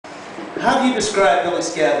How do you describe Billy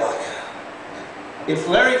Scadlock? If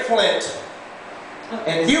Larry Flynt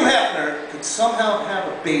and Hugh Hefner could somehow have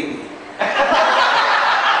a baby,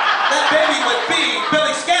 that baby would be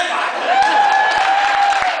Billy Scadlock.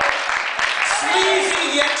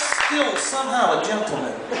 Sleazy yet still somehow a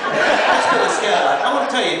gentleman. That's Billy Scadlock. I want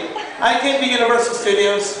to tell you, I came to Universal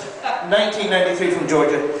Studios 1993 from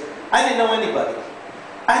Georgia. I didn't know anybody.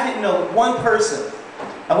 I didn't know one person.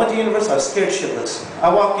 I went to Universal, I was scared shitless.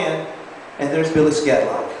 I walk in, and there's Billy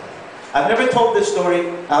Scadlock. I've never told this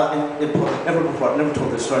story out in public, never before, I've never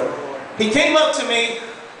told this story. He came up to me,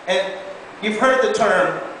 and you've heard the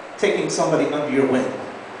term, taking somebody under your wing.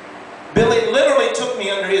 Billy literally took me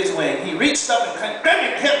under his wing. He reached up and kind of grabbed me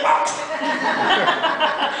in the headlock.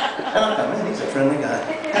 And I'm like, man, he's a friendly guy.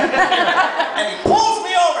 And he pulls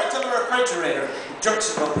me over to the refrigerator. He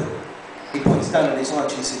jerks it open. He points down at his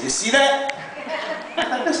lunch. He said, "You see that?" I'm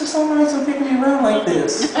like, "This is so nice, I'm taking you around like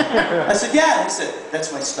this." I said, "Yeah." He said,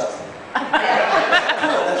 "That's my stuff." Oh,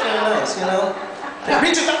 that's really nice, you know. He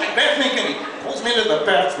reaches up and grabs me and he pulls me into the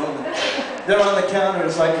bathroom. And there on the counter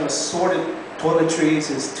is like assorted toiletries,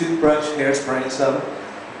 his toothbrush, hairspray and stuff.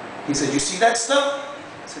 He said, "You see that stuff?"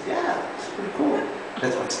 I said, "Yeah, it's pretty cool."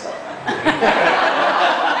 "That's my stuff." I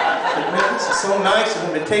said, "Man, this is so nice of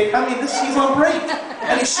him to take. I mean, he's on break.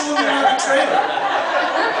 And he's showing me around the trailer."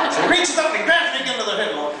 So he reaches up and grabs me into the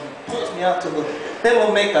headlock and pulls me out to the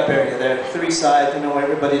little makeup area there, 3 sides, you know, where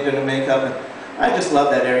everybody did the makeup. And I just love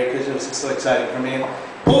that area because it was so exciting for me. And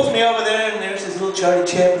pulls me over there, and there's his little Charlie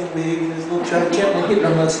Chaplin wig and his little Charlie Chaplin hitting a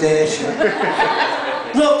mustache and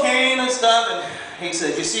little cane and stuff. And he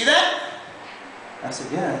said, "You see that?" I said,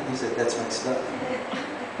 "Yeah." He said, "That's my stuff."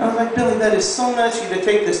 I was like, "Billy, that is so nice of you to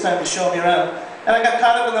take this time to show me around." And I got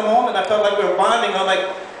caught up in the moment. I felt like we were bonding. I'm like,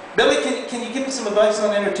 "Billy, can you give me some advice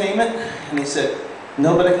on entertainment?" And he said,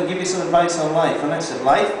 "No, but I can give you some advice on life." And I said,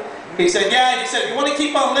 "Life?" He said, "Yeah." He said, "If you want to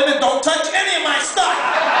keep on living, don't touch any of my stuff."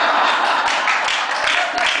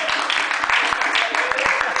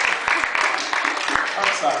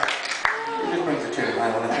 I'm sorry. It just brings a tear to my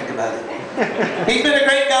eye when I think about it. He's been a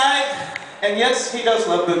great guy, and yes, he does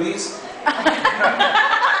love boobies.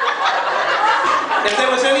 If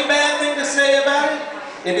there was any bad thing to say about it,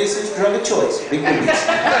 it is his drug of choice, big boobies.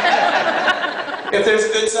 If there's a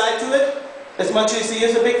good side to it, as much as he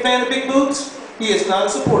is a big fan of big boobs, he is not a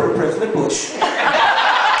supporter of President Bush.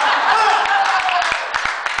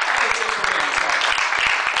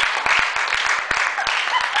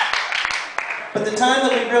 But the time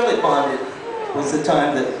that we really bonded was the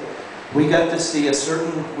time that we got to see a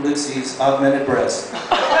certain Lucy's augmented breast.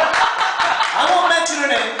 I won't mention her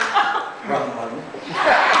name. Robin Martin.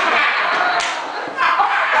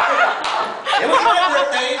 It was my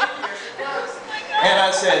birthday. And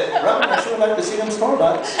I said, "Robin, I sure would like to see them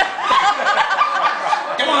Starbucks."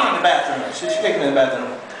 "Come on in the bathroom." She's taking me in the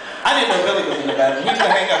bathroom. I didn't know Billy was in the bathroom. He used to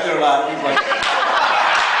hang out there a lot. He was like,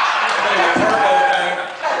 turbo thing.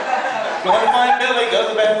 Going to find Billy, go to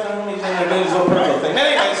the bathroom. He's in there doing his little turbo thing.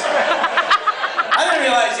 Anyways, I didn't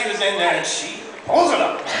realize he was in there, and she pulls it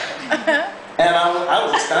up. And I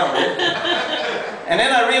was astounded. And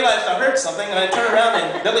then I realized I heard something, and I turned around,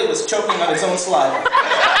 and Billy was choking on his own saliva.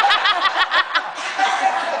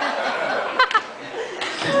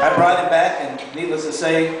 I brought him back, and needless to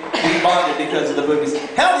say, we bonded because of the boobies.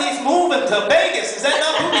 Hell, he's moving to Vegas. Is that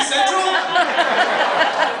not Movie Central?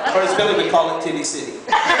 Or as Billy would call it, Titty City.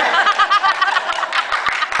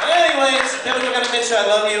 But anyways, Billy, we're going to miss you. I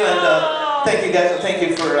love you, and thank you guys, and thank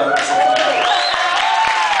you for